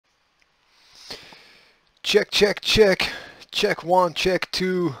Check, check, check. Check 1, check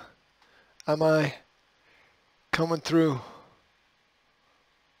 2. Am I coming through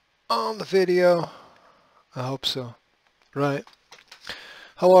on the video? I hope so. Right.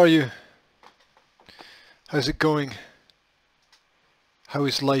 How are you? How's it going? How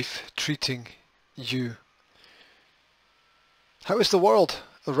is life treating you? How is the world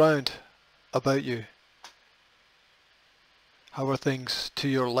around about you? How are things to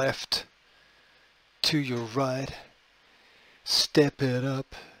your left, to your right? Step it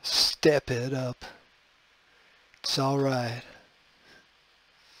up, step it up. It's alright.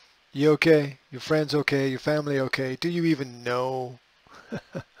 You okay? Your friends okay? Your family okay? Do you even know?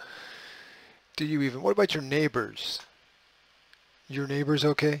 Do you even? What about your neighbors? Your neighbors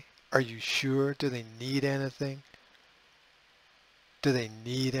okay? Are you sure? Do they need anything? Do they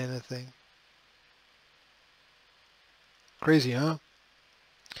need anything? Crazy, huh?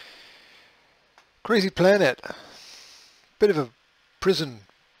 Crazy planet. Bit of a prison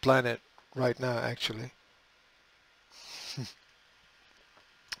planet right now, actually.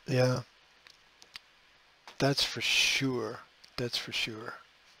 Yeah. That's for sure. That's for sure.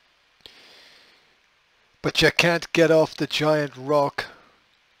 But you can't get off the giant rock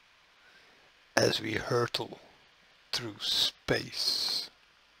as we hurtle through space.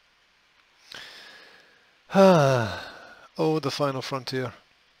 Oh, the final frontier.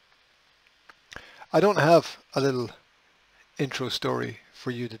 I don't have a little intro story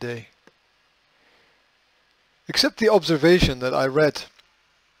for you today, except the observation that I read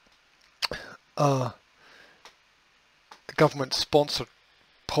a government-sponsored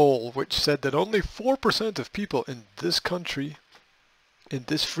poll which said that only 4% of people in this country, in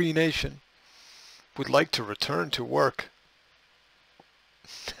this free nation, would like to return to work.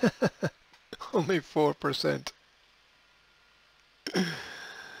 Only 4%.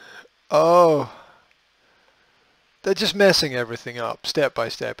 Oh, they're just messing everything up step by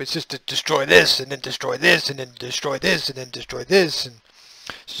step. It's just to destroy this and then destroy this and then destroy this and then destroy this and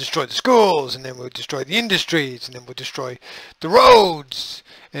destroy the schools, and then we'll destroy the industries, and then we'll destroy the roads,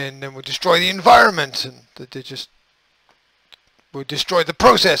 and then we'll destroy the environment, and we'll destroy the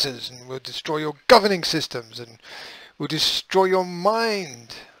processes, and we'll destroy your governing systems, and we'll destroy your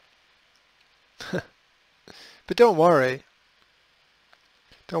mind. But don't worry,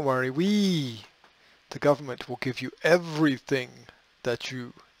 we, the government, will give you everything that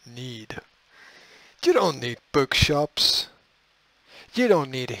you need. You don't need bookshops. You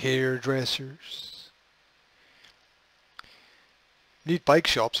don't need hairdressers. You need bike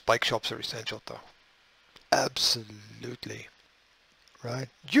shops. Bike shops are essential though. Absolutely. Right?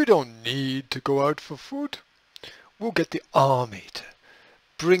 You don't need to go out for food. We'll get the army to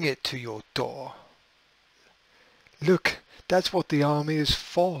bring it to your door. Look, that's what the army is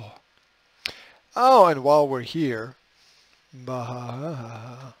for. Oh, and while we're here,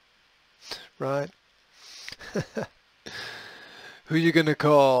 right? Who you gonna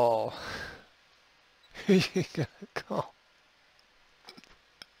call? Who you gonna call?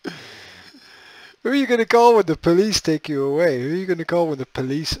 Who are you gonna call when the police take you away? Who are you gonna call when the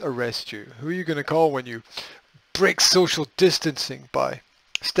police arrest you? Who are you gonna call when you break social distancing by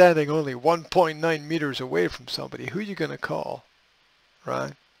standing only 1.9 meters away from somebody? Who are you gonna call?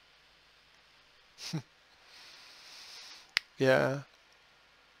 Right? Yeah.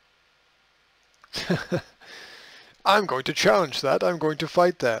 I'm going to challenge that. I'm going to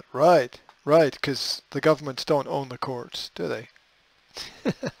fight that. Right, right, because the governments don't own the courts, do they?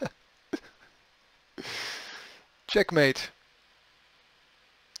 Checkmate,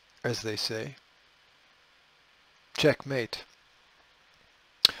 as they say. Checkmate.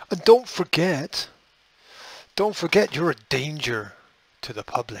 And don't forget you're a danger to the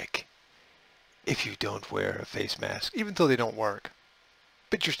public if you don't wear a face mask, even though they don't work.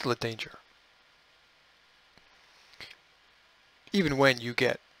 But you're still a danger. Even when you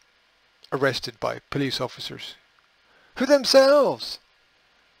get arrested by police officers who themselves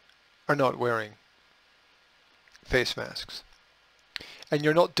are not wearing face masks. And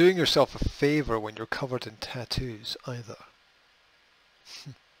you're not doing yourself a favor when you're covered in tattoos either.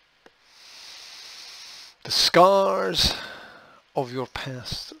 The scars of your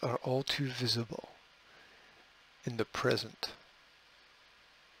past are all too visible in the present.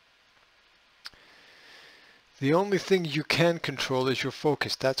 The only thing you can control is your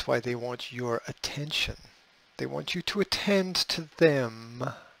focus. That's why they want your attention. They want you to attend to them.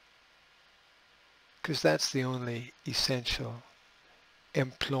 Because that's the only essential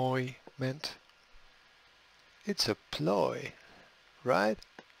employment. It's a ploy, right?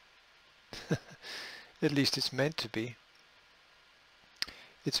 At least it's meant to be.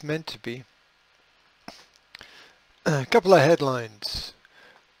 It's meant to be. A couple of headlines.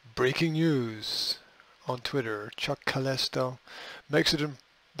 Breaking news on Twitter. Chuck Calesto, Mexican.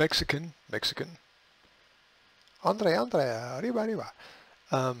 Andre, arriba.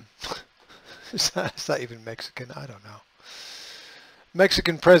 Um, is that even Mexican? I don't know.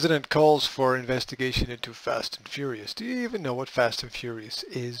 Mexican president calls for investigation into Fast and Furious. Do you even know what Fast and Furious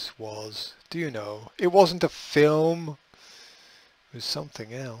was? Do you know? It wasn't a film. It was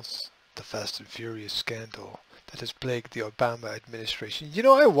something else. The Fast and Furious scandal that has plagued the Obama administration. You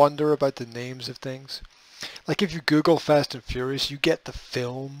know, I wonder about the names of things. Like if you Google Fast and Furious, you get the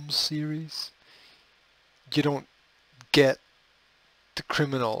film series. You don't get the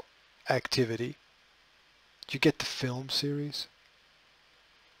criminal activity. You get the film series.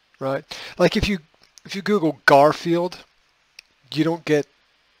 Right? Like if you Google Garfield, you don't get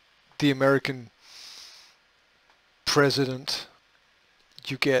the American president.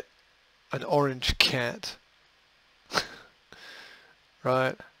 You get an orange cat.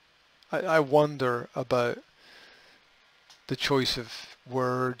 Right? I wonder about the choice of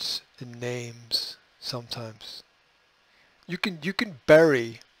words and names sometimes. You can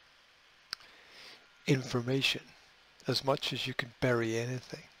bury information as much as you can bury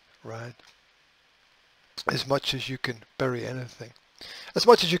anything, right? As much as you can bury anything. As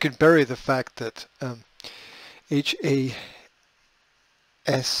much as you can bury the fact that HASHTAGOBAMAGATE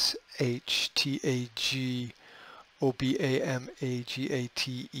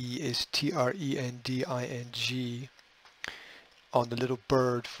is TRENDING on the Little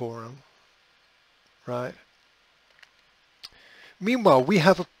Bird forum, right? Meanwhile, we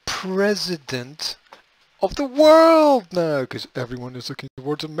have a president of the world now, because everyone is looking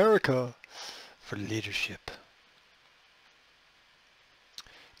towards America for leadership.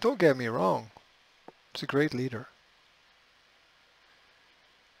 Don't get me wrong, he's a great leader.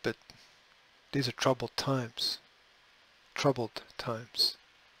 But these are troubled times. Troubled times.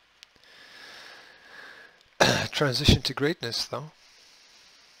 Transition to greatness, though.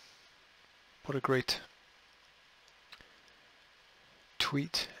 What a great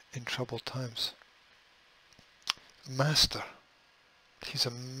tweet in troubled times. Master. He's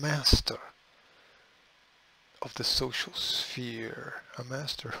a master of the social sphere. A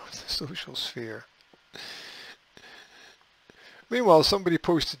master of the social sphere. Meanwhile, somebody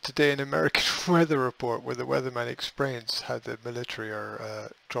posted today an American weather report where the weatherman explains how the military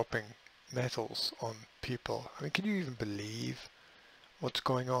are dropping metals on people. I mean, can you even believe what's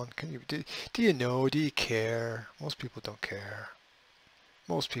going on? Do you know? Do you care? Most people don't care.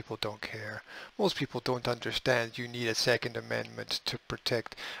 Most people don't care. Most people don't understand you need a Second Amendment to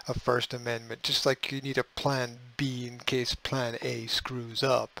protect a First Amendment, just like you need a Plan B in case Plan A screws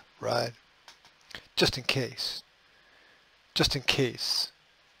up, right? Just in case. Just in case.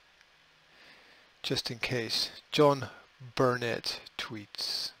 Just in case. John Burnett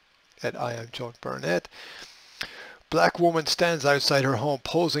tweets at I am John Burnett. Black woman stands outside her home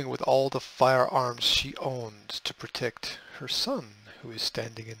posing with all the firearms she owns to protect her son, who is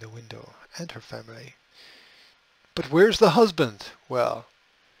standing in the window, and her family. But where's the husband? Well,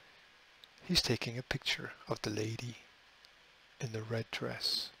 he's taking a picture of the lady in the red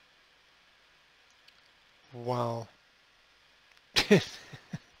dress. Wow.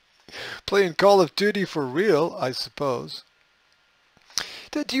 Playing Call of Duty for real, I suppose.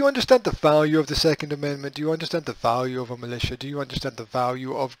 Do you understand the value of the Second Amendment? Do you understand the value of a militia? Do you understand the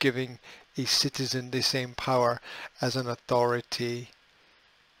value of giving a citizen the same power as an authority?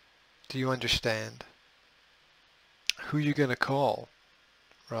 Do you understand? Who are you going to call,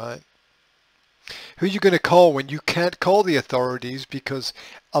 right? Who are you going to call when you can't call the authorities because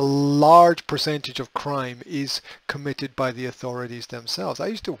a large percentage of crime is committed by the authorities themselves? I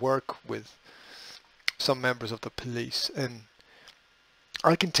used to work with some members of the police, and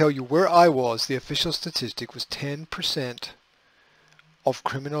I can tell you where I was, the official statistic was 10% of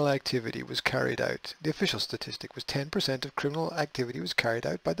criminal activity was carried out. The official statistic was 10% of criminal activity was carried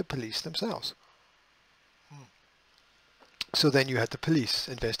out by the police themselves. So then you had the police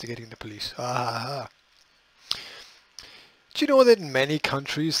investigating the police. Do you know that in many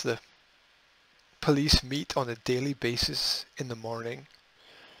countries the police meet on a daily basis in the morning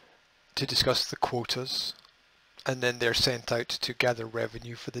to discuss the quotas, and then they're sent out to gather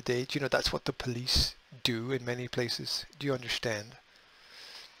revenue for the day? Do you know that's what the police do in many places? Do you understand?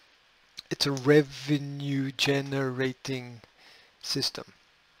 It's a revenue generating system.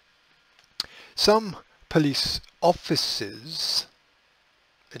 Some police offices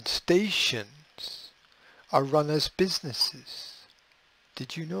and stations are run as businesses.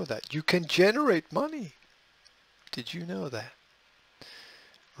 Did you know that? You can generate money. Did you know that?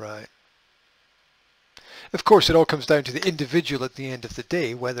 Right. Of course, it all comes down to the individual at the end of the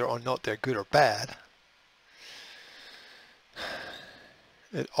day, whether or not they're good or bad.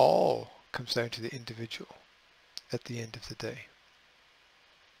 It all comes down to the individual at the end of the day.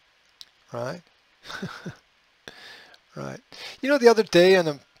 Right? Right. You know, the other day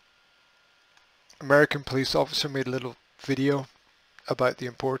an American police officer made a little video about the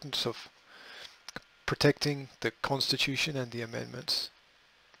importance of protecting the Constitution and the amendments.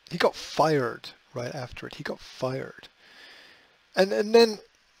 He got fired right after it. He got fired. And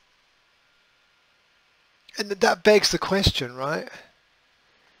that begs the question, right?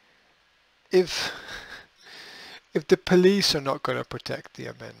 If the police are not going to protect the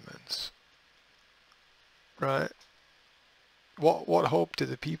amendments, right? What hope do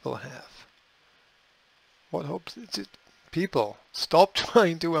the people have? What hope? People, stop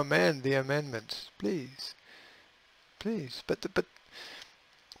trying to amend the amendments, please, please. But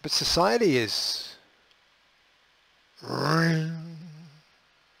society is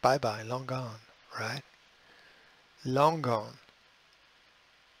bye-bye, long gone, right? Long gone.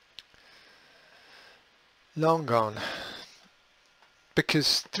 Long gone.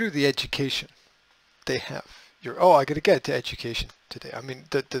 Because through the education they have, I gotta get to education today. I mean,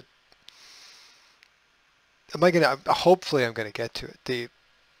 hopefully I'm gonna get to it.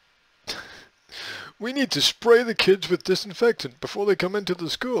 We need to spray the kids with disinfectant before they come into the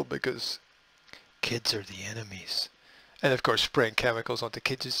school because kids are the enemies. And of course, spraying chemicals onto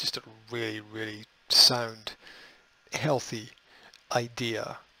kids is just a really, really sound, healthy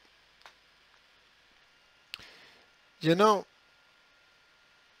idea. You know,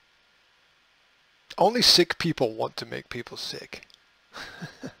 only sick people want to make people sick.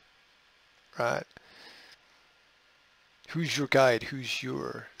 Right? Who's your guide? Who's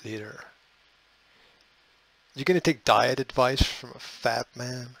your leader? You're going to take diet advice from a fat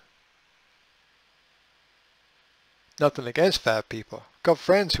man? Nothing against fat people. I've got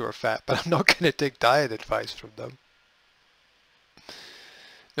friends who are fat, but I'm not going to take diet advice from them.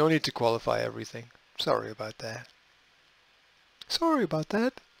 No need to qualify everything. Sorry about that. Sorry about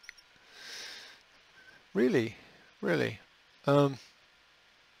that. Really, really.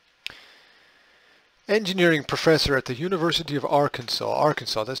 Engineering professor at the University of Arkansas.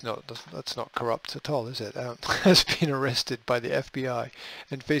 Arkansas, that's not corrupt at all, is it? Has been arrested by the FBI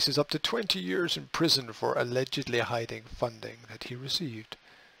and faces up to 20 years in prison for allegedly hiding funding that he received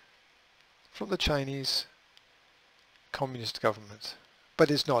from the Chinese Communist government.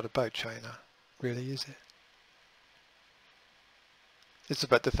 But it's not about China, really, is it? It's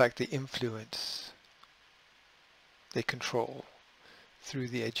about the fact they influence, they control through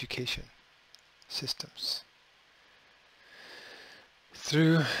the education systems.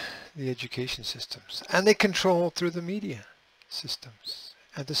 Through the education systems. And they control through the media systems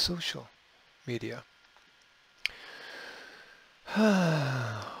and the social media.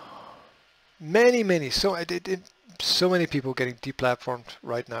 So many people getting deplatformed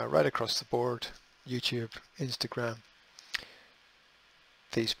right now, right across the board. YouTube, Instagram,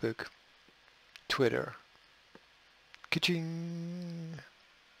 Facebook, Twitter. Ka-ching.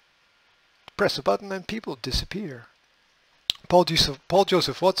 Press a button and people disappear. Paul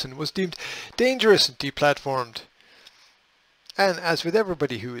Joseph Watson was deemed dangerous and deplatformed. And as with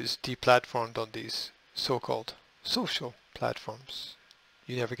everybody who is deplatformed on these so-called social platforms,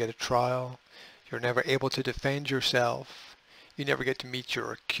 you never get a trial, you're never able to defend yourself, you never get to meet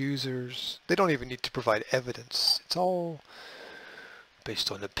your accusers, they don't even need to provide evidence. It's all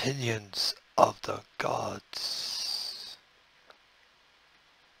based on opinions of the gods.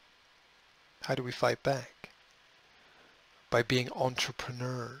 How do we fight back? By being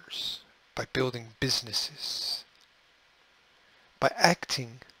entrepreneurs, by building businesses, by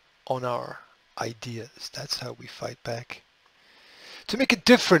acting on our ideas. That's how we fight back. To make a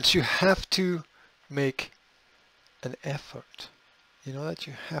difference, you have to make an effort. You know that?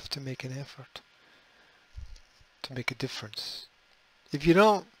 You have to make an effort to make a difference. If you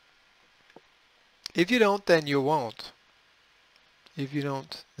don't, then you won't. If you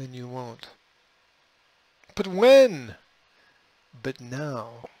don't, then you won't. But when? But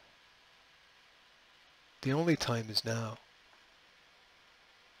now. The only time is now.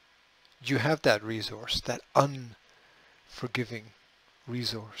 You have that resource, that unforgiving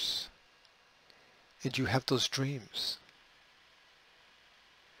resource. And you have those dreams.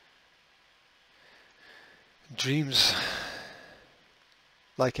 Dreams,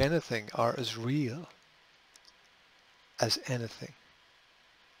 like anything, are as real as anything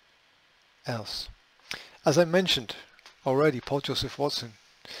else. As I mentioned already, Paul Joseph Watson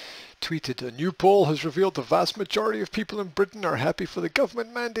tweeted, a new poll has revealed the vast majority of people in Britain are happy for the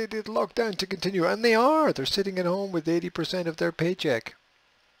government-mandated lockdown to continue. And they are. They're sitting at home with 80% of their paycheck,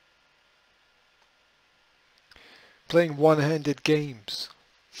 playing one-handed games.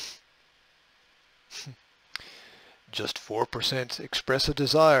 Just 4% express a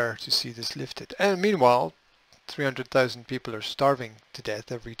desire to see this lifted. And meanwhile, 300,000 people are starving to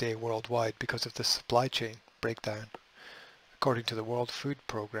death every day worldwide because of the supply chain breakdown, according to the World Food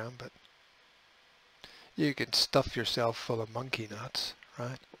Programme. But you can stuff yourself full of monkey nuts,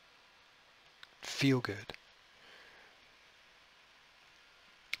 right? Feel good.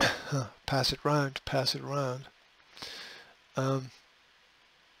 Pass it round, pass it round.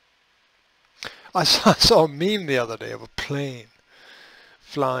 I saw a meme the other day of a plane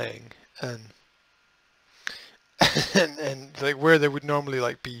flying and like where there would normally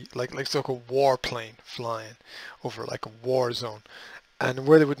like be like so-called war plane flying over like a war zone, and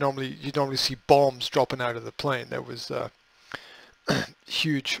where they would you'd normally see bombs dropping out of the plane. There was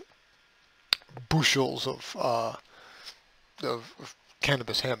huge bushels of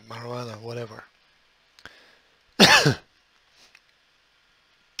cannabis, hemp, marijuana, whatever.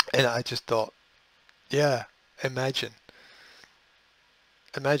 And I just thought, yeah, imagine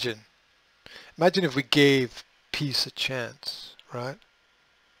if we gave peace a chance, right?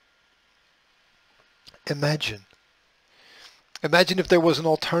 Imagine if there was an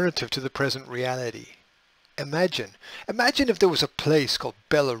alternative to the present reality. Imagine if there was a place called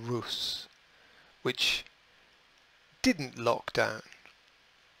Belarus which didn't lock down,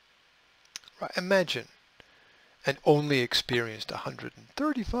 right? Imagine, and only experienced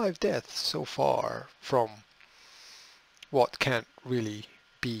 135 deaths so far from what can't really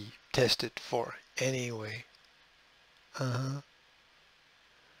be tested for anyway.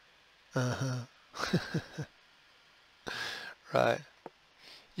 Right.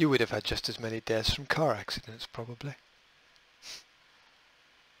 You would have had just as many deaths from car accidents, probably.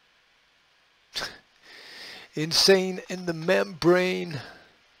 Insane in the membrane.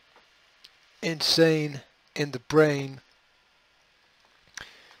 Insane in the brain.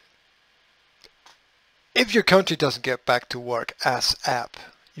 If your country doesn't get back to work ASAP,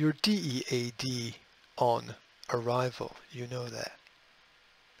 you're DEAD on arrival. You know that.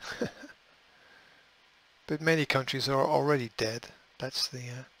 But many countries are already dead. That's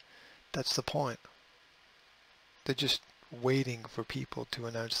the point. They're just waiting for people to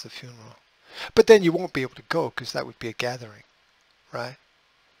announce the funeral. But then you won't be able to go because that would be a gathering, right?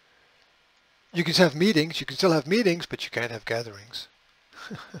 You can have meetings. You can still have meetings, but you can't have gatherings,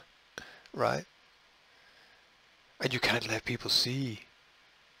 right? And you can't let people see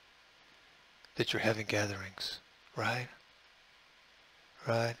that you're having gatherings, right?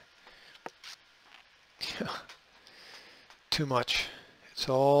 Right? Too much. It's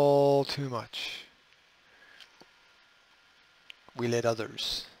all too much. We let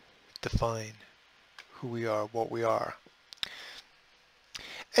others define who we are, what we are.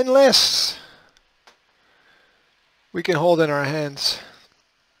 Unless we can hold in our hands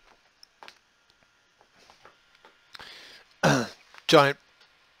giant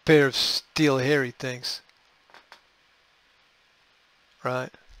pair of steel hairy things,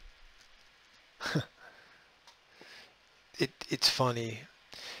 right? It's funny.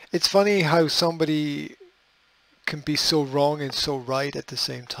 It's funny how somebody can be so wrong and so right at the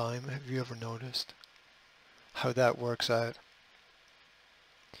same time. Have you ever noticed how that works out?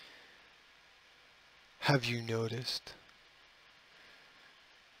 Have you noticed?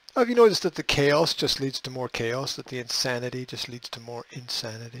 Have you noticed that the chaos just leads to more chaos, that the insanity just leads to more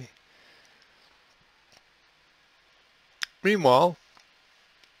insanity? Meanwhile,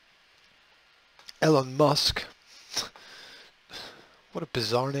 Elon Musk, what a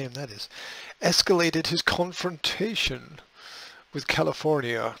bizarre name that is, escalated his confrontation with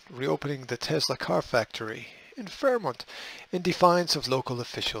California, reopening the Tesla car factory in Fairmont in defiance of local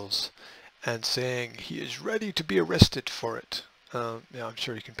officials, and saying he is ready to be arrested for it. Yeah, I'm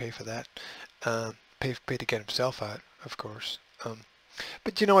sure he can pay for that. Pay to get himself out, of course.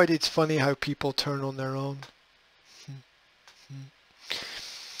 But you know what? It's funny how people turn on their own.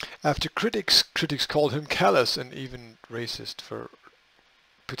 After critics called him callous and even racist for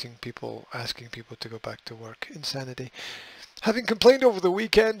asking people to go back to work. Insanity. Having complained over the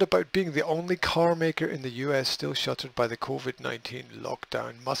weekend about being the only car maker in the US still shuttered by the COVID-19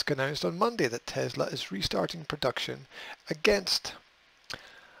 lockdown, Musk announced on Monday that Tesla is restarting production against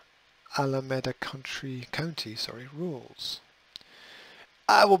Alameda County rules.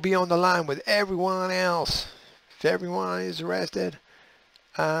 I will be on the line with everyone else. If everyone is arrested,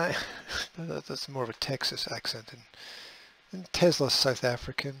 that's more of a Texas accent. And Tesla's South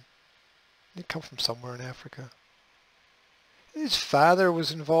African. He come from somewhere in Africa. His father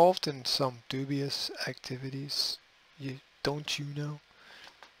was involved in some dubious activities. Don't you know?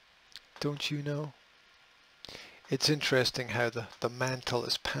 Don't you know? It's interesting how the mantle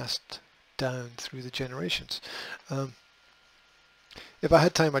is passed down through the generations. If I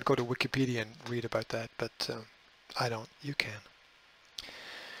had time, I'd go to Wikipedia and read about that, but I don't. You can.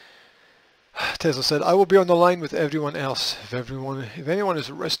 Tesla said, I will be on the line with everyone else. If anyone is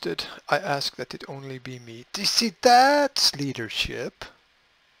arrested, I ask that it only be me. Do you see, that's leadership.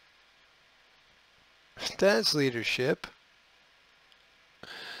 That's leadership.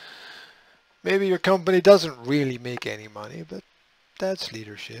 Maybe your company doesn't really make any money, but that's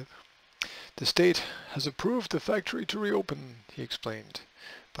leadership. The state has approved the factory to reopen, he explained,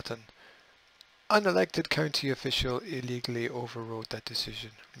 but an unelected county official illegally overrode that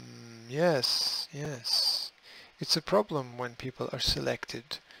decision. Yes, yes. It's a problem when people are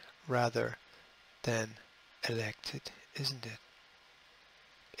selected rather than elected, isn't it?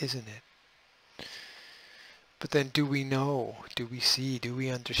 Isn't it? But then do we know? Do we see? Do we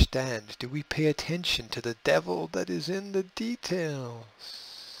understand? Do we pay attention to the devil that is in the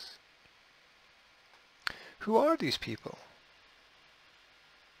details? Who are these people?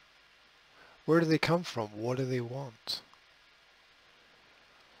 Where do they come from? What do they want?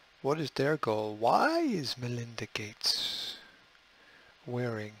 What is their goal? Why is Melinda Gates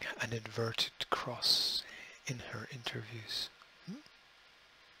wearing an inverted cross in her interviews?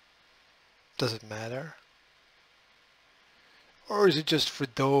 Does it matter? Or is it just for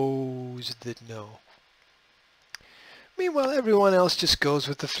those that know? Meanwhile, everyone else just goes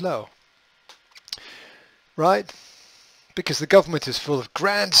with the flow. Right? Because the government is full of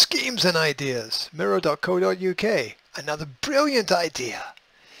grand schemes and ideas. Mirror.co.uk, another brilliant idea.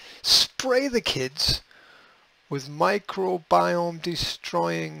 Spray the kids with microbiome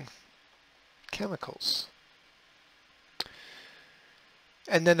destroying chemicals.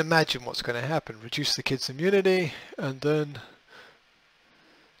 And then imagine what's going to happen. Reduce the kids' immunity, and then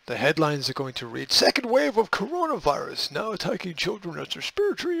the headlines are going to read, second wave of coronavirus now attacking children as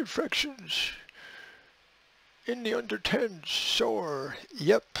respiratory infections in the under 10s soar.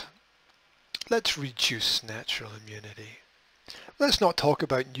 Yep. Let's reduce natural immunity. Let's not talk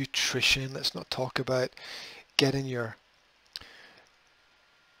about nutrition. Let's not talk about getting your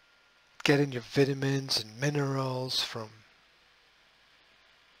vitamins and minerals from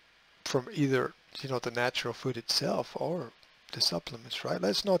either, the natural food itself or the supplements, right?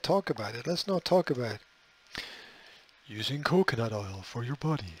 Let's not talk about it. Let's not talk about using coconut oil for your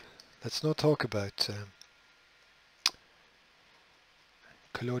body. Let's not talk about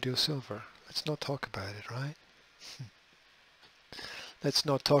colloidal silver. Let's not talk about it, right? Let's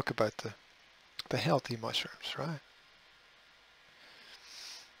not talk about the healthy mushrooms, right?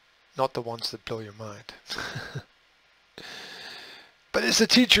 Not the ones that blow your mind. But it's the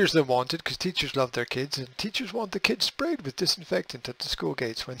teachers that want it, because teachers love their kids, and teachers want the kids sprayed with disinfectant at the school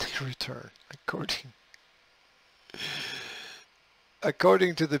gates when they return,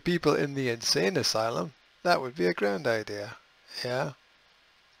 according to the people in the insane asylum. That would be a grand idea. Yeah,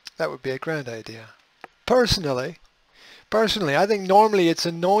 that would be a grand idea. Personally, I think normally it's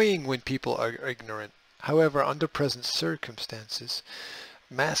annoying when people are ignorant. However, under present circumstances,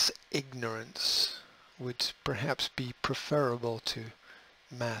 mass ignorance would perhaps be preferable to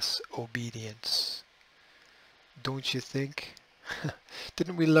mass obedience. Don't you think?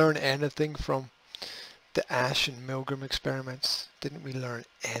 Didn't we learn anything from the Ash and Milgram experiments? Didn't we learn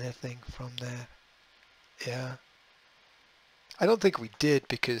anything from that? Yeah. I don't think we did,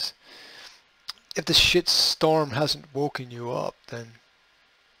 because if the shit storm hasn't woken you up, then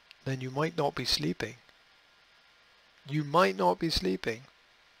you might not be sleeping. You might not be sleeping.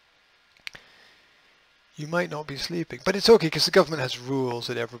 You might not be sleeping. But it's okay, because the government has rules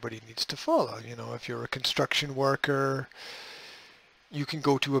that everybody needs to follow. If you're a construction worker, you can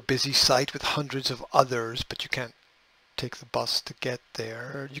go to a busy site with hundreds of others, but you can't take the bus to get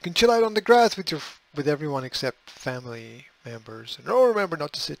there. You can chill out on the grass with everyone except family members. And remember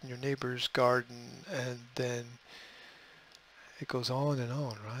not to sit in your neighbor's garden. And then it goes on and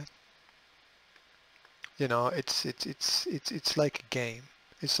on, right? It's like a game.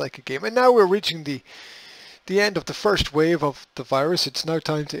 It's like a game. And now we're reaching the end of the first wave of the virus. It's now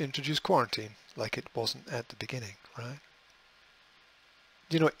time to introduce quarantine, like it wasn't at the beginning, right?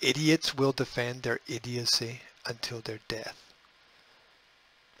 Idiots will defend their idiocy until their death.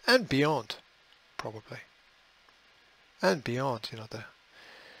 And beyond, probably. And beyond,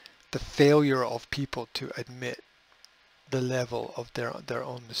 the failure of people to admit the level of their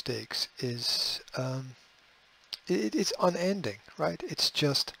own mistakes is it's unending, right? It's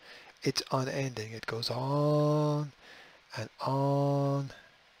just It's unending. It goes on and on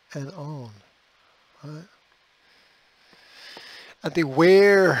and on. Right? And they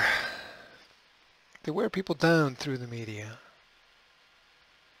wear people down through the media.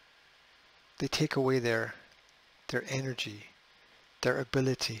 They take away their energy, their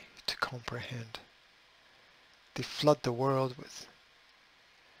ability to comprehend. They flood the world with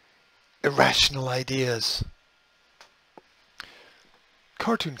irrational ideas.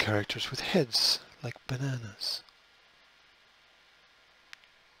 Cartoon characters with heads like bananas.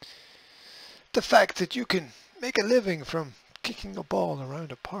 The fact that you can make a living from kicking a ball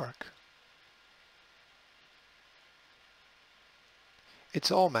around a park.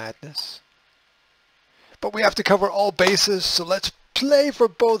 It's all madness. But we have to cover all bases, so let's play for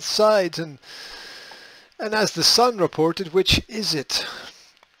both sides. And as the Sun reported, which is it?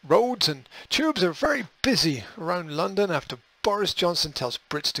 Roads and tubes are very busy around London after Boris Johnson tells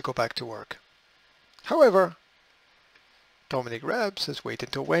Brits to go back to work. However, Dominic Raab says wait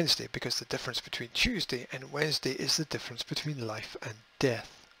until Wednesday because the difference between Tuesday and Wednesday is the difference between life and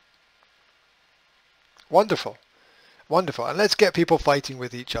death. Wonderful. Wonderful. And let's get people fighting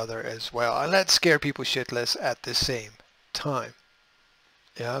with each other as well. And let's scare people shitless at the same time.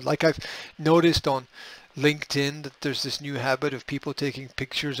 Yeah, like I've noticed on LinkedIn that there's this new habit of people taking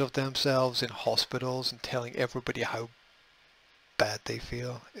pictures of themselves in hospitals and telling everybody how bad they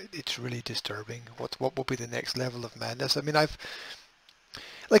feel. It's really disturbing. What will be the next level of madness? I mean,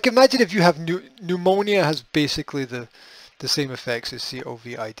 imagine if you have pneumonia has basically the same effects as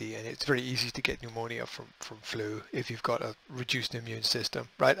COVID, and it's very easy to get pneumonia from flu if you've got a reduced immune system,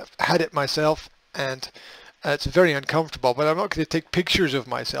 right? I've had it myself, and it's very uncomfortable, but I'm not going to take pictures of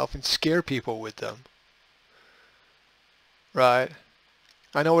myself and scare people with them, right?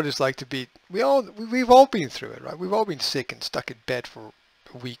 I know what it's like to be, we've all been through it, right? We've all been sick and stuck in bed for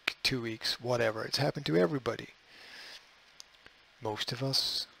a week, 2 weeks, whatever. It's happened to everybody. Most of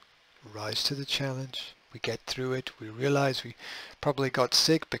us rise to the challenge. We get through it. We realize we probably got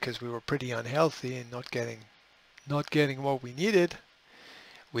sick because we were pretty unhealthy and not getting what we needed.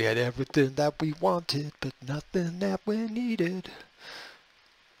 We had everything that we wanted, but nothing that we needed.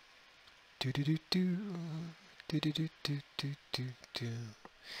 Do do do do do do do do do do do.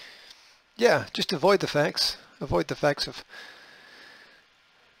 Yeah, just avoid the facts. Avoid the facts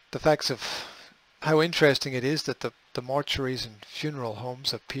of how interesting it is that the mortuaries and funeral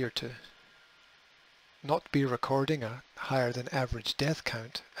homes appear to not be recording a higher than average death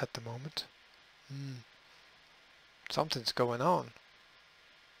count at the moment. Something's going on.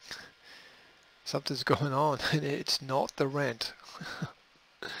 Something's going on, and it's not the rent.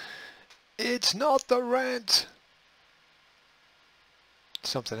 It's not the rent. It's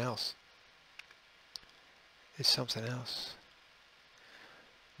something else. It's something else.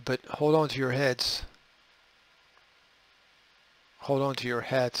 But hold on to your heads. Hold on to your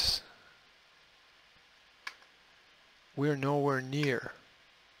hats. We're nowhere near.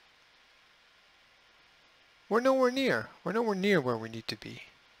 We're nowhere near. We're nowhere near where we need to be,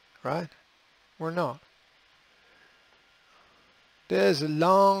 right? We're not. There's a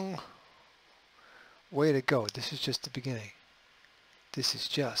long way to go. This is just the beginning. This is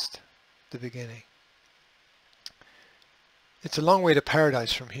just the beginning. It's a long way to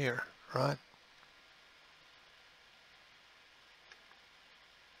paradise from here, right?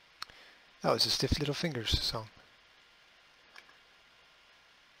 That was a Stiff Little Fingers song.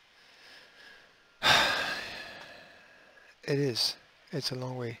 It is. It's a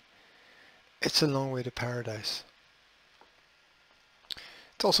long way. It's a long way to paradise.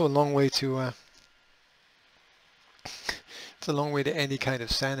 It's also a long way to it's a long way to any kind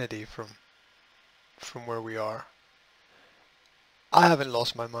of sanity from where we are. I haven't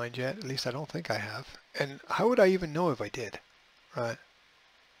lost my mind yet, at least I don't think I have. And how would I even know if I did, right?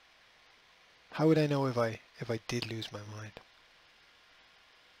 How would I know if I did lose my mind?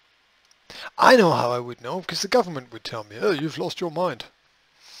 I know how I would know, because the government would tell me, oh, you've lost your mind.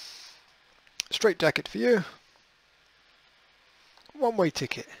 Straight jacket for you. One-way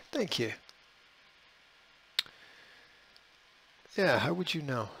ticket. Thank you. Yeah, how would you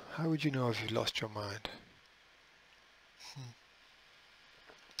know? How would you know if you lost your mind?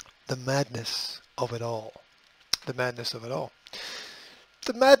 The madness of it all. The madness of it all.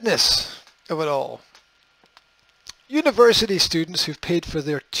 The madness of it all. University students who've paid for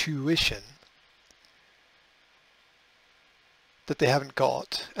their tuition that they haven't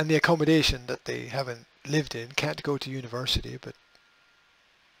got, and the accommodation that they haven't lived in, can't go to university, but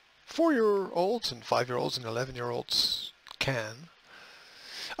 4-year-olds and 5-year-olds and 11-year-olds can.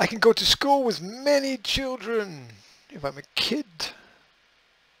 I can go to school with many children if I'm a kid.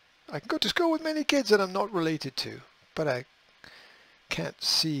 I can go to school with many kids that I'm not related to, but I can't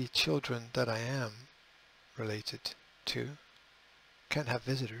see children that I am related to. Can't have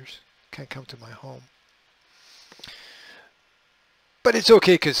visitors. Can't come to my home. But it's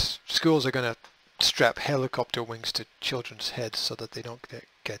okay because schools are going to strap helicopter wings to children's heads so that they don't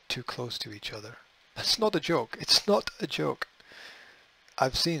get too close to each other. That's not a joke. It's not a joke.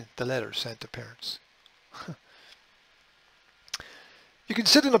 I've seen the letters sent to parents. You can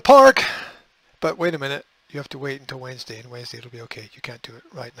sit in a park, but wait a minute. You have to wait until Wednesday, and Wednesday it'll be okay. You can't do it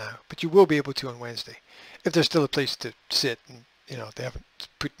right now, but you will be able to on Wednesday, if there's still a place to sit, and you know they haven't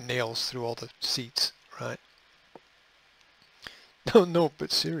put nails through all the seats, right? No,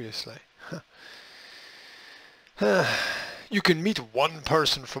 but seriously, you can meet one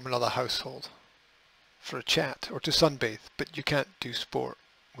person from another household for a chat or to sunbathe, but you can't do sport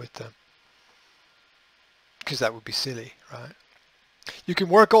with them because that would be silly, right? You can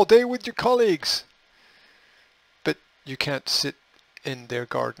work all day with your colleagues, but you can't sit in their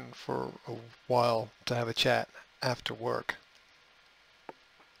garden for a while to have a chat after work.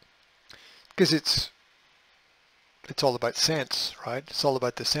 Because it's all about sense, right? It's all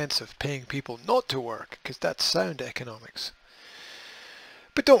about the sense of paying people not to work, because that's sound economics.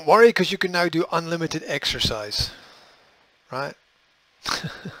 But don't worry, because you can now do unlimited exercise, right?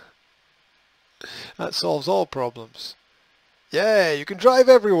 That solves all problems. Yeah, you can drive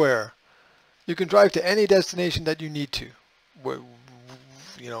everywhere. You can drive to any destination that you need to,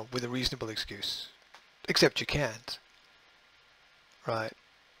 you know, with a reasonable excuse. Except you can't, right?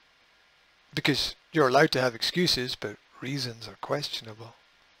 Because you're allowed to have excuses, but reasons are questionable.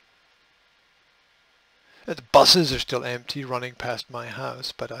 And the buses are still empty running past my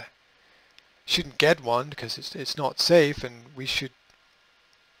house, but I shouldn't get one because it's not safe, and we should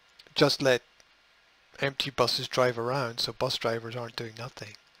just let empty buses drive around so bus drivers aren't doing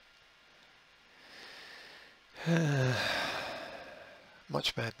nothing.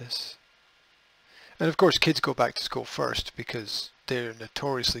 Much madness. And of course kids go back to school first because they're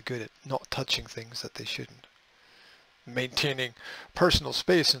notoriously good at not touching things that they shouldn't. Maintaining personal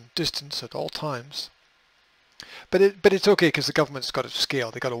space and distance at all times. But it's okay because the government's got a scale.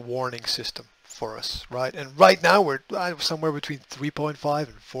 They got a warning system for us, right? And right now we're somewhere between 3.5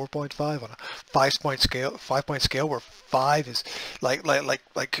 and 4.5 on a 5-point scale. 5-point scale where 5 is like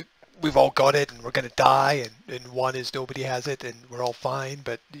we've all got it and we're gonna die, and 1 is nobody has it and we're all fine.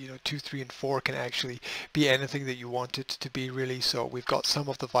 But you know, 2, 3, and 4 can actually be anything that you want it to be, really. So we've got some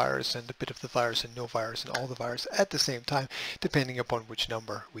of the virus and a bit of the virus and no virus and all the virus at the same time, depending upon which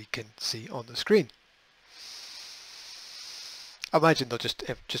number we can see on the screen. I imagine they'll just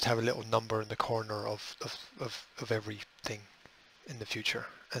have a little number in the corner of everything in the future,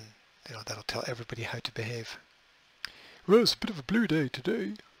 and you know that'll tell everybody how to behave. Well, it's a bit of a blue day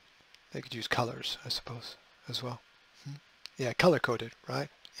today. They could use colors, I suppose, as well. Yeah, color coded, right?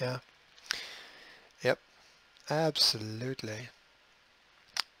 Yeah. Yep. Absolutely.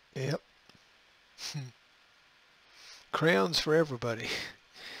 Yep. Crayons for everybody.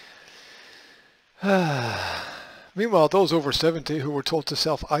 Meanwhile, those over 70 who were told to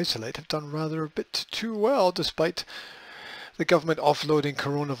self-isolate have done rather a bit too well, despite the government offloading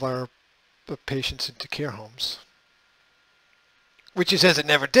coronavirus patients into care homes. Which it says it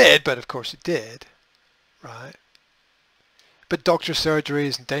never did, but of course it did, right? But doctor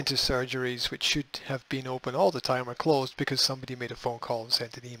surgeries and dentist surgeries, which should have been open all the time, are closed because somebody made a phone call and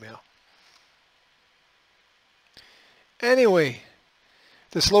sent an email. Anyway,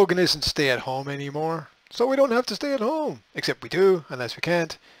 the slogan isn't stay at home anymore. So we don't have to stay at home, except we do, unless we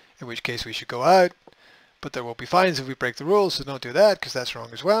can't, in which case we should go out. But there will be fines if we break the rules, so don't do that, because that's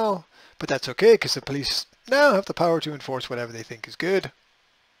wrong as well. But that's okay, because the police now have the power to enforce whatever they think is good,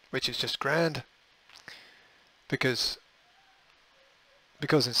 which is just grand. Because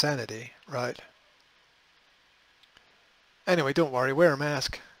insanity, right? Anyway, don't worry, wear a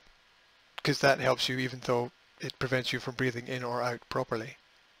mask, because that helps you even though it prevents you from breathing in or out properly.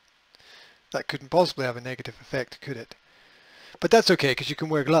 That couldn't possibly have a negative effect, could it? But that's okay, because you can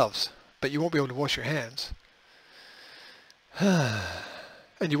wear gloves, but you won't be able to wash your hands.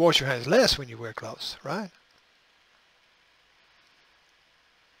 And you wash your hands less when you wear gloves, right?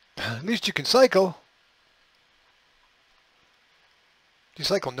 At least you can cycle. You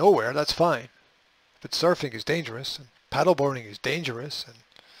cycle nowhere, that's fine. But surfing is dangerous, and paddleboarding is dangerous, and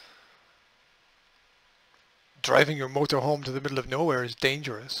driving your motorhome to the middle of nowhere is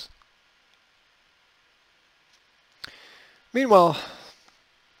dangerous. Meanwhile,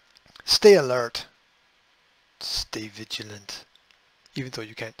 stay alert, stay vigilant, even though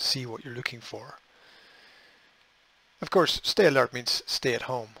you can't see what you're looking for. Of course, stay alert means stay at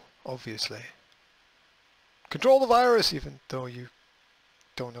home, obviously. Control the virus even though you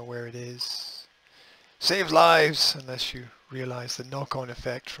don't know where it is. Save lives unless you realize the knock-on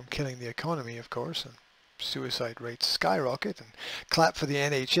effect from killing the economy, of course, and suicide rates skyrocket. And clap for the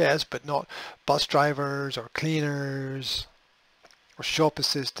NHS, but not bus drivers or cleaners or shop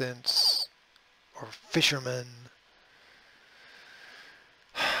assistants or fishermen.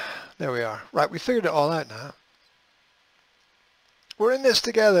 There we are. Right, we figured it all out now. We're in this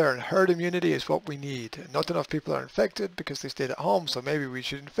together, and herd immunity is what we need. Not enough people are infected because they stayed at home, so maybe we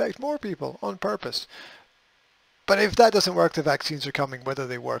should infect more people on purpose. But if that doesn't work, the vaccines are coming whether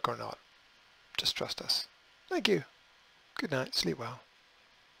they work or not. Just trust us. Thank you. Good night. Sleep well.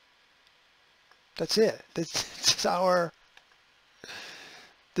 That's it. This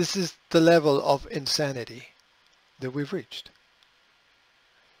is the level of insanity that we've reached.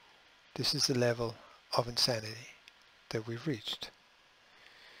 This is the level of insanity that we've reached.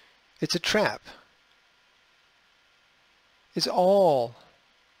 It's a trap. It's all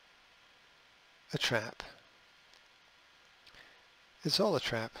a trap. It's all a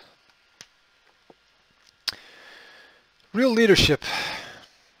trap. Real leadership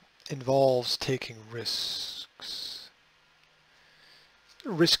involves taking risks.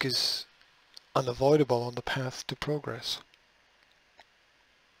 Risk is unavoidable on the path to progress.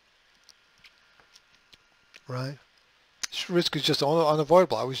 Right? Risk is just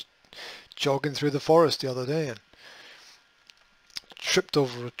unavoidable. I was jogging through the forest the other day and tripped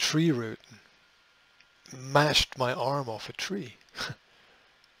over a tree root and mashed my arm off a tree.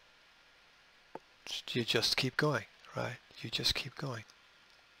 You just keep going, right? You just keep going.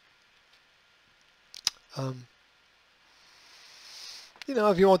 You know,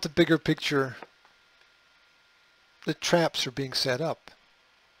 if you want the bigger picture, the traps are being set up.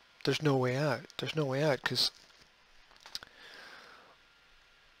 There's no way out. There's no way out because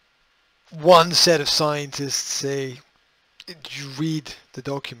one set of scientists say, you read the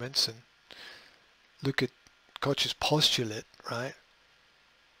documents and look at Koch's postulate, right?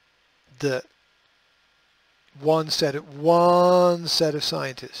 That one set of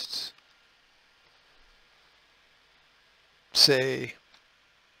scientists say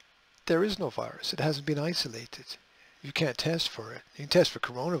there is no virus. It hasn't been isolated. You can't test for it. You can test for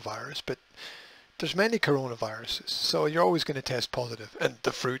coronavirus, but there's many coronaviruses, so you're always going to test positive. And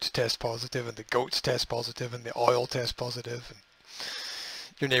the fruits test positive, and the goats test positive, and the oil test positive, and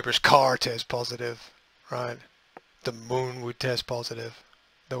your neighbor's car tests positive, right? The moon would test positive,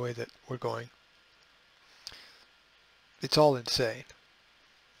 the way that we're going. It's all insane.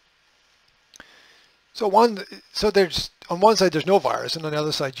 So there's on one side there's no virus, and on the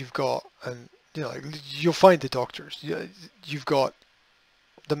other side you've got, and you know, you'll find the doctors. You've got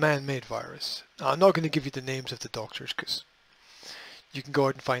the man-made virus. Now, I'm not going to give you the names of the doctors because you can go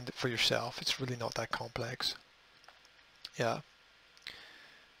out and find it for yourself. It's really not that complex. Yeah.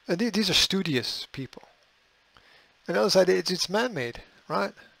 And these are studious people. On the other side, it's man-made,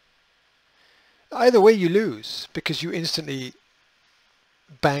 right? Either way you lose because you instantly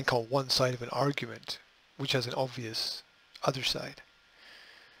bank on one side of an argument which has an obvious other side.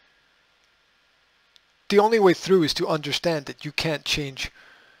 The only way through is to understand that you can't change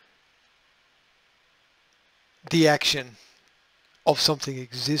the action of something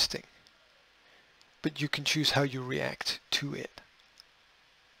existing, but you can choose how you react to it.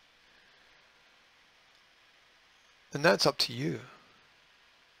 And that's up to you.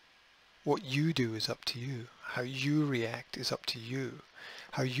 What you do is up to you. How you react is up to you.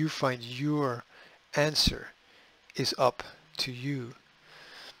 How you find your answer is up to you.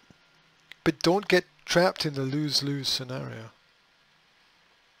 But don't get trapped in the lose-lose scenario.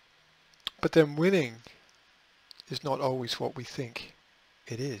 But then winning is not always what we think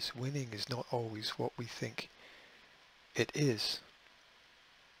it is. Winning is not always what we think it is.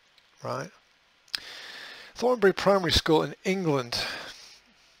 Right? Thornbury Primary School in England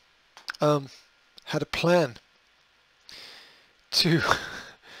had a plan to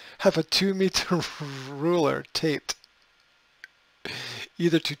have a 2-meter ruler taped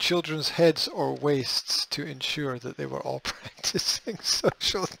either to children's heads or waists to ensure that they were all practicing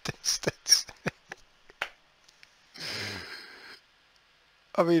social distance.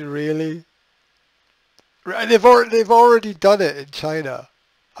 I mean, really? They've already done it in China.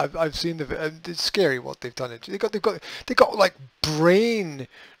 I've seen and it's scary what they've done. They got like brain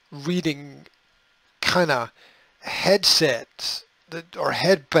reading kind of headsets or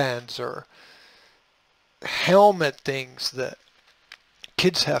headbands or helmet things that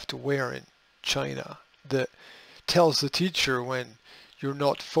kids have to wear in China that tells the teacher when you're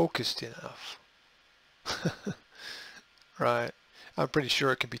not focused enough. Right? I'm pretty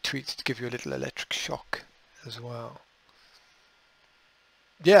sure it can be tweaked to give you a little electric shock as well.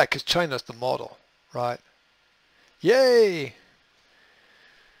 Yeah, because China's the model, right? Yay!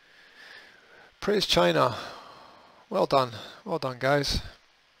 Praise China. Well done. Well done, guys.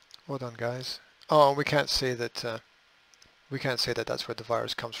 Well done, guys. Oh, and we can't say that that's where the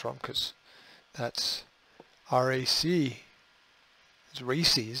virus comes from, because that's RAC. It's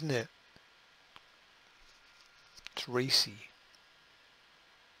racy, isn't it? It's racy.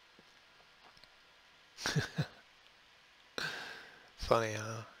 Funny,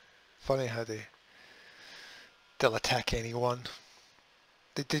 huh? Funny how they'll attack anyone.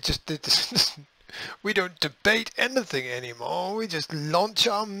 They just we don't debate anything anymore. We just launch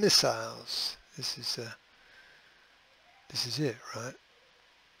our missiles. This is it, right?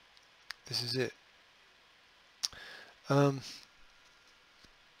 This is it.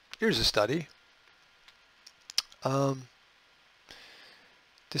 Here's a study.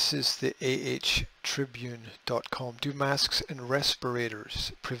 This is the ahtribune.com. Do masks and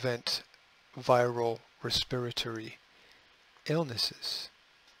respirators prevent viral respiratory illnesses?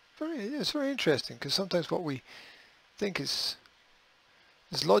 It's very interesting, because sometimes what we think is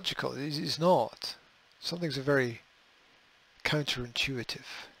logical is not. Some things are very counterintuitive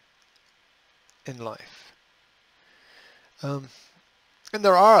in life. And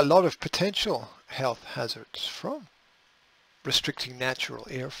there are a lot of potential health hazards from restricting natural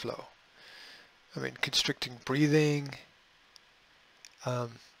airflow. I mean, constricting breathing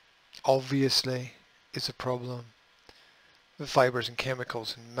obviously is a problem. The fibers and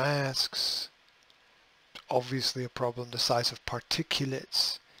chemicals in masks, obviously a problem. The size of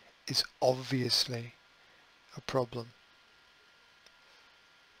particulates is obviously a problem.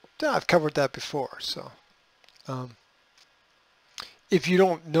 Yeah, I've covered that before, so if you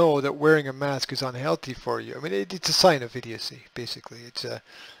don't know that wearing a mask is unhealthy for you, I mean, it's a sign of idiocy, basically. It's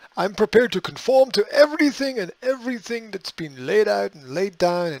I'm prepared to conform to everything that's been laid out and laid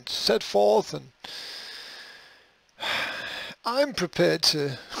down and set forth, and I'm prepared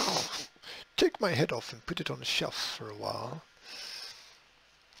to take my head off and put it on a shelf for a while.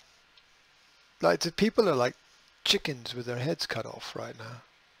 Like, the people are like chickens with their heads cut off right now.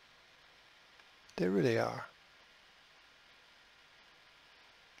 They really are.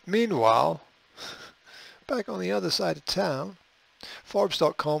 Meanwhile, back on the other side of town,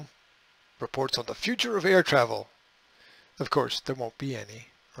 Forbes.com reports on the future of air travel. Of course, there won't be any,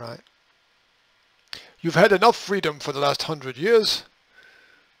 right? You've had enough freedom for the last 100 years.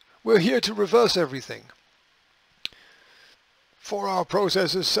 We're here to reverse everything. 4-hour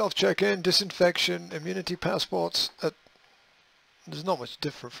processes, self-check-in, disinfection, immunity passports. There's not much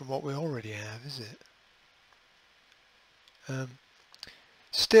different from what we already have, is it?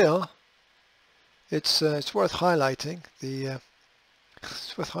 Still, it's worth highlighting.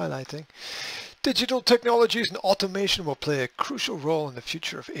 It's worth highlighting. Digital technologies and automation will play a crucial role in the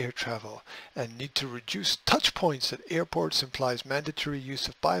future of air travel, and need to reduce touch points at airports implies mandatory use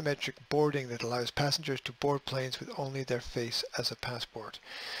of biometric boarding that allows passengers to board planes with only their face as a passport.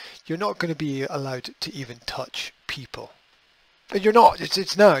 You're not going to be allowed to even touch people. And you're not.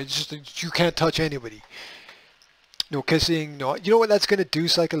 It's now. It's just you can't touch anybody. No kissing. No. You know what that's going to do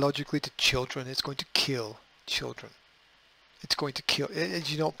psychologically to children? It's going to kill children. It's going to kill.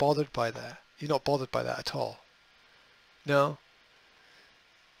 You're not bothered by that. You're not bothered by that at all. No.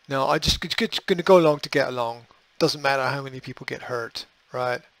 No, I just going to go along to get along. Doesn't matter how many people get hurt,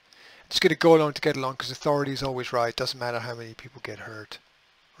 right? Just going to go along to get along because authority is always right. Doesn't matter how many people get hurt,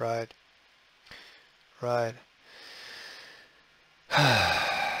 right? Right.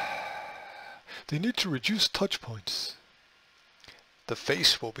 They need to reduce touch points. The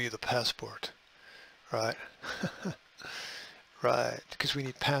face will be the passport, right? Right, because we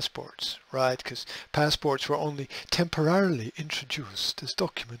need passports, right? Because passports were only temporarily introduced as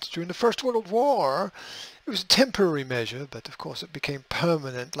documents during the First World War. It was a temporary measure, but of course it became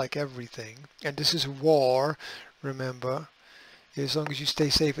permanent like everything. And this is war, remember. As long as you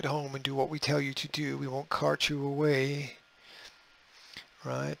stay safe at home and do what we tell you to do, we won't cart you away.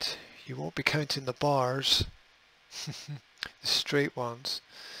 Right? You won't be counting the bars. The straight ones.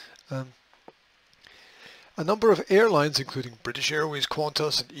 A number of airlines, including British Airways,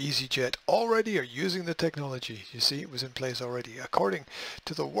 Qantas and EasyJet, already are using the technology. You see, it was in place already. According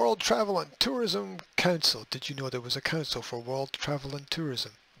to the World Travel and Tourism Council. Did you know there was a council for World Travel and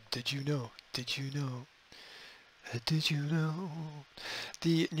Tourism? Did you know? Did you know? Did you know?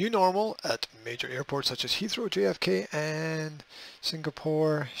 The new normal at major airports such as Heathrow, JFK, and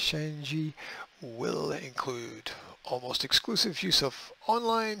Singapore, Shanghai will include almost exclusive use of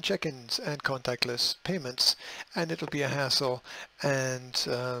online check-ins and contactless payments, and it'll be a hassle, and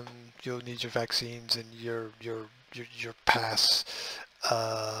you'll need your vaccines and your pass,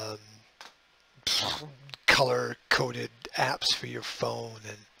 um, color-coded apps for your phone,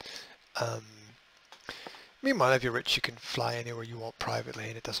 and meanwhile, if you're rich, you can fly anywhere you want privately,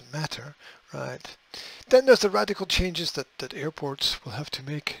 and it doesn't matter, right? Then there's the radical changes that airports will have to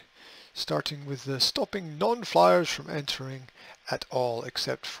make, starting with stopping non-flyers from entering at all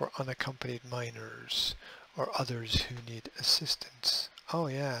except for unaccompanied minors or others who need assistance. Oh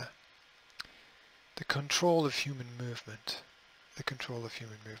yeah, the control of human movement. The control of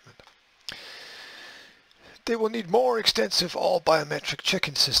human movement. They will need more extensive all biometric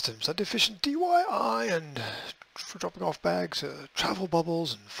check-in systems and efficient DIY and for dropping off bags, travel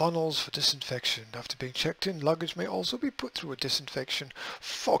bubbles and funnels for disinfection. After being checked in, luggage may also be put through a disinfection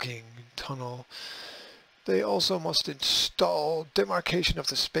fogging tunnel. They also must install demarcation of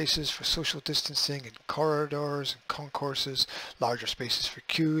the spaces for social distancing in corridors and concourses, larger spaces for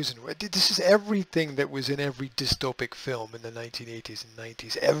queues, and this is everything that was in every dystopic film in the 1980s and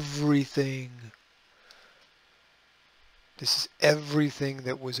 90s. Everything. This is everything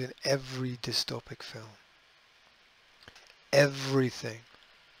that was in every dystopic film. Everything.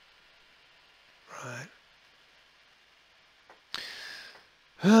 Right.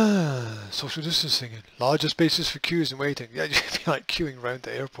 Social distancing and larger spaces for queues and waiting. Yeah, you'd be like queuing around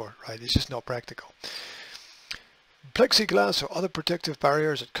the airport, right? It's just not practical. Plexiglass or other protective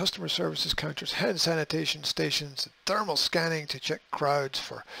barriers at customer services counters, hand sanitation stations, and thermal scanning to check crowds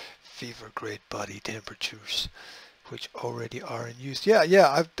for fever-grade body temperatures, which already are in use.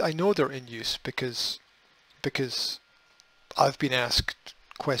 Yeah, I know they're in use because I've been asked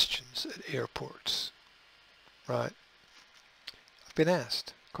questions at airports, right? I've been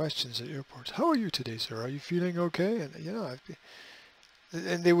asked questions at airports. How are you today, sir? Are you feeling okay? And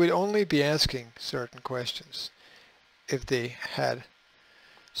and they would only be asking certain questions if they had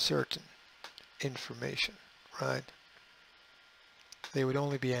certain information, right? They would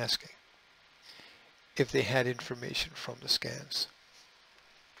only be asking if they had information from the scans.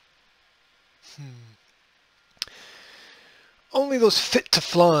 Only those fit to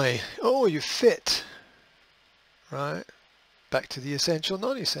fly. Oh, you fit, right? Back to the essential,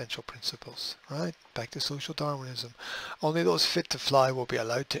 non-essential principles, right? Back to social Darwinism. Only those fit to fly will be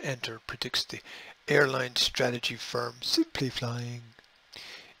allowed to enter, predicts the airline strategy firm Simply Flying,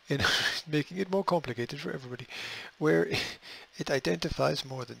 in making it more complicated for everybody, where it identifies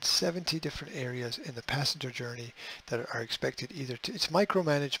more than 70 different areas in the passenger journey that are expected either to... It's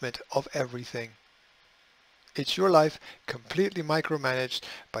micromanagement of everything. It's your life completely micromanaged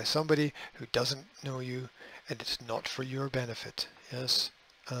by somebody who doesn't know you, and it's not for your benefit. Yes.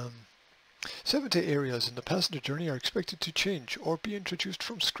 70 areas in the passenger journey are expected to change or be introduced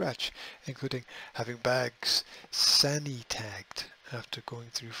from scratch, including having bags sani-tagged after going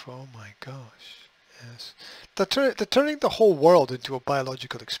through. Oh my gosh. Yes. They're turning the whole world into a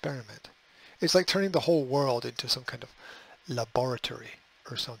biological experiment. It's like turning the whole world into some kind of laboratory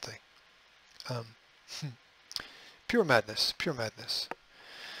or something. Pure madness, pure madness.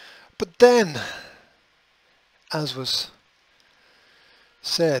 But then, as was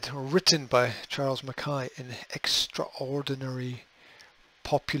said or written by Charles Mackay in Extraordinary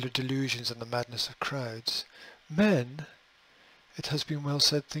Popular Delusions and the Madness of Crowds, men, it has been well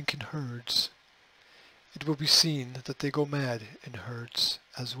said, think in herds. It will be seen that they go mad in herds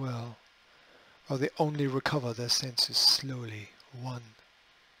as well, or they only recover their senses slowly, one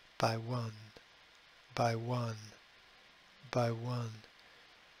by one, by one, by one.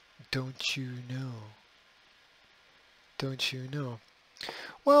 Don't you know? Don't you know?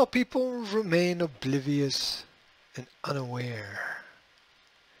 Well, people remain oblivious and unaware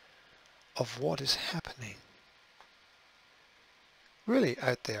of what is happening really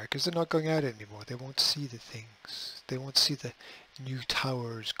out there, because they're not going out anymore. They won't see the things. They won't see the new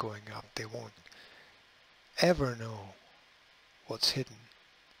towers going up. They won't ever know what's hidden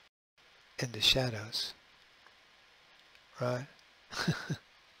in the shadows, right?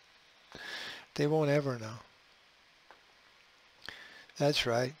 They won't ever know. That's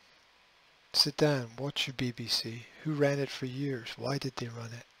right. Sit down, watch your BBC. Who ran it for years? Why did they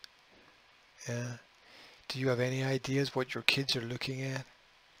run it? Yeah. Do you have any ideas what your kids are looking at?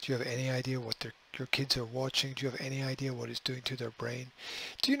 Do you have any idea what your kids are watching? Do you have any idea what it's doing to their brain?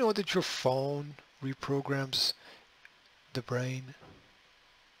 Do you know that your phone reprograms the brain?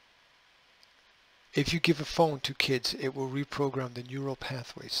 If you give a phone to kids, it will reprogram the neural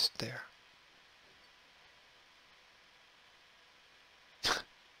pathways there.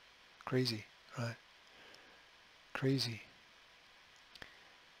 Crazy, right? Crazy.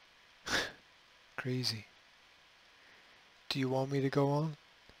 Crazy. Do you want me to go on?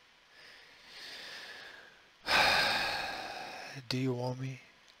 Do you want me?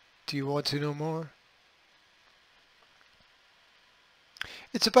 Do you want to know more?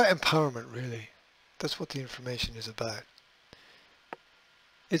 It's about empowerment, really. That's what the information is about.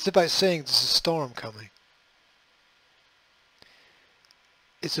 It's about saying there's a storm coming.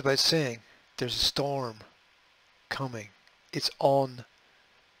 It's about saying there's a storm coming. It's on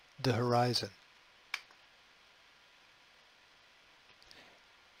the horizon.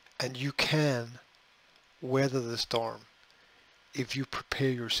 And you can weather the storm if you prepare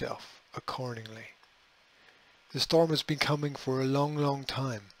yourself accordingly. The storm has been coming for a long, long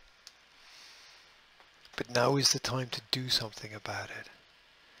time. But now is the time to do something about it.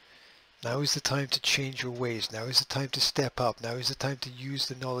 Now is the time to change your ways. Now is the time to step up. Now is the time to use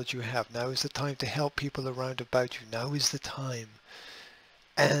the knowledge you have. Now is the time to help people around about you. Now is the time.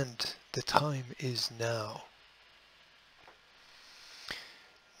 And the time is now.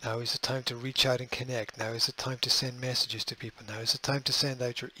 Now is the time to reach out and connect. Now is the time to send messages to people. Now is the time to send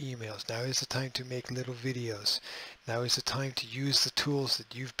out your emails. Now is the time to make little videos. Now is the time to use the tools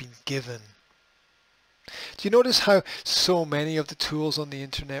that you've been given. Do you notice how so many of the tools on the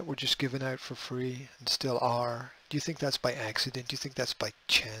internet were just given out for free and still are? Do you think that's by accident? Do you think that's by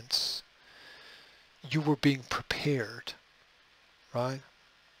chance? You were being prepared, right?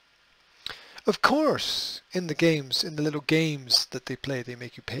 Of course, in the games, in the little games that they play, they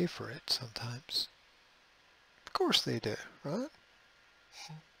make you pay for it sometimes. Of course they do, right?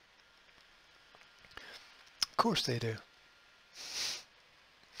 Of course they do.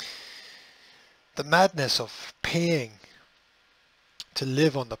 The madness of paying to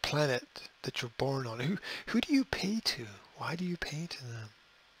live on the planet that you're born on. Who do you pay to? Why do you pay to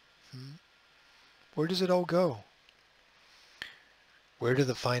them? Where does it all go? Where do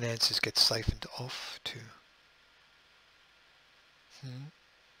the finances get siphoned off to?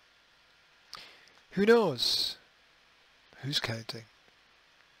 Who knows? Who's counting?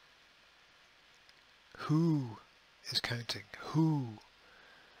 Who is counting? Who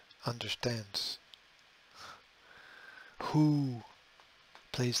understands? Who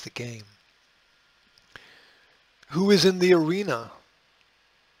plays the game? Who is in the arena?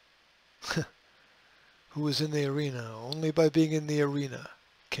 Who is in the arena? Only by being in the arena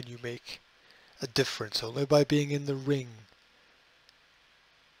can you make a difference. Only by being in the ring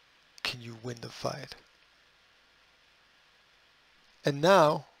can you win the fight. And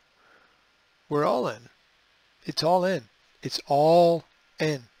now we're all in. It's all in. It's all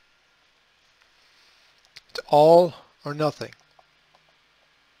in. It's all or nothing.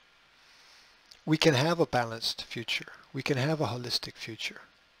 We can have a balanced future. We can have a holistic future.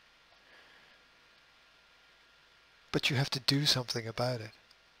 But you have to do something about it.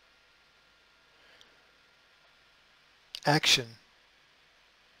 Action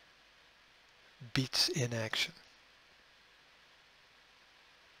beats inaction.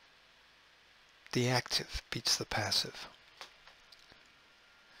 The active beats the passive.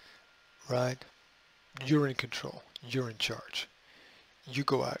 Right? You're in control. You're in charge. You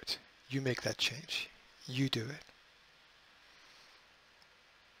go out. You make that change. You do it.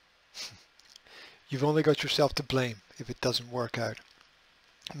 You've only got yourself to blame if it doesn't work out.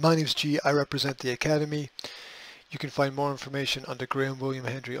 My name's G. I represent the Academy. You can find more information under Graham William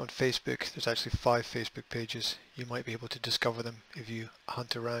Hendry on Facebook. There's actually 5 Facebook pages. You might be able to discover them if you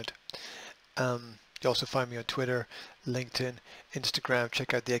hunt around. You also find me on Twitter, LinkedIn, Instagram.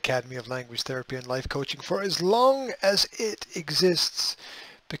 Check out the Academy of Language Therapy and Life Coaching for as long as it exists,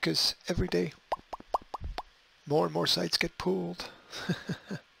 because every day more and more sites get pulled,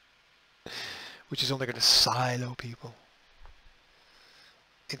 which is only going to silo people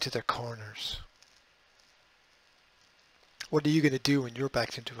into their corners. What are you going to do when you're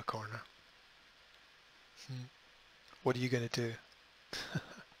backed into a corner? What are you going to do?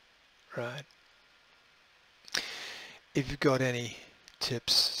 Right. If you've got any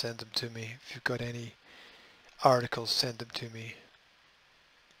tips, send them to me. If you've got any articles, send them to me.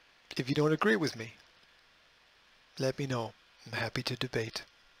 If you don't agree with me, let me know. I'm happy to debate.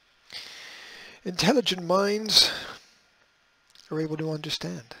 Intelligent minds are able to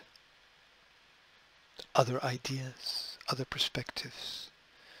understand other ideas, other perspectives,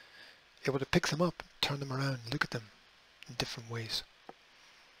 able to pick them up, turn them around, look at them in different ways.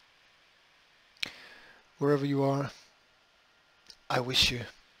 Wherever you are, I wish you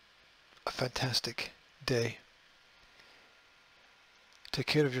a a fantastic day. Take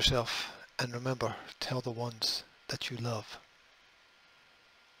care of yourself, and remember, tell the ones that you love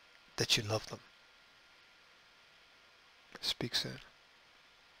them. Speak soon.